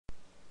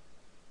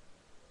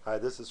Hi,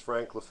 this is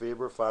Frank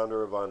Lefebvre,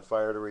 founder of On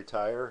Fire to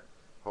Retire,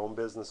 Home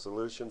Business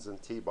Solutions,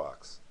 and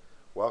T-Box.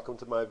 Welcome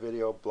to my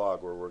video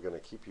blog where we're going to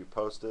keep you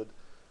posted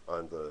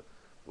on the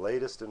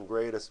latest and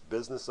greatest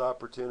business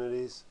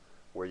opportunities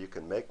where you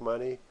can make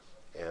money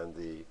and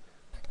the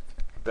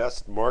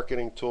best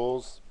marketing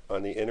tools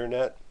on the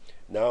internet.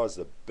 Now is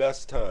the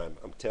best time,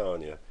 I'm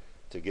telling you,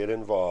 to get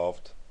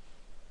involved.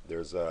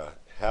 There's a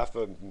half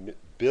a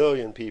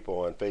billion people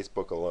on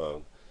Facebook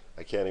alone.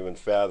 I can't even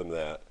fathom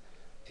that.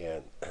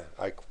 And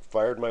I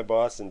fired my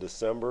boss in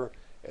December,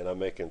 and I'm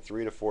making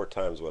 3 to 4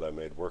 times what I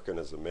made working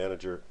as a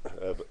manager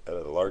at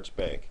a large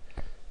bank.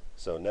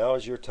 So now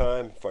is your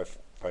time.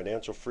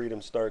 Financial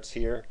freedom starts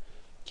here.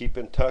 Keep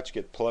in touch,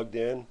 get plugged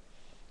in,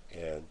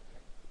 and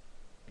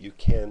you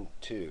can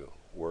too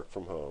work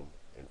from home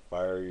and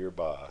fire your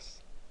boss.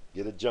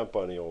 Get a jump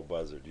on the old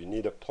buzzard. You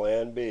need a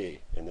plan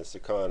B in this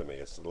economy.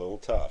 It's a little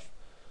tough.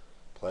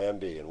 Plan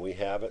B, and we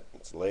have it.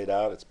 It's laid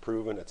out, it's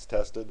proven, it's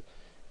tested,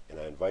 and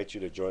I invite you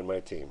to join my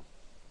team.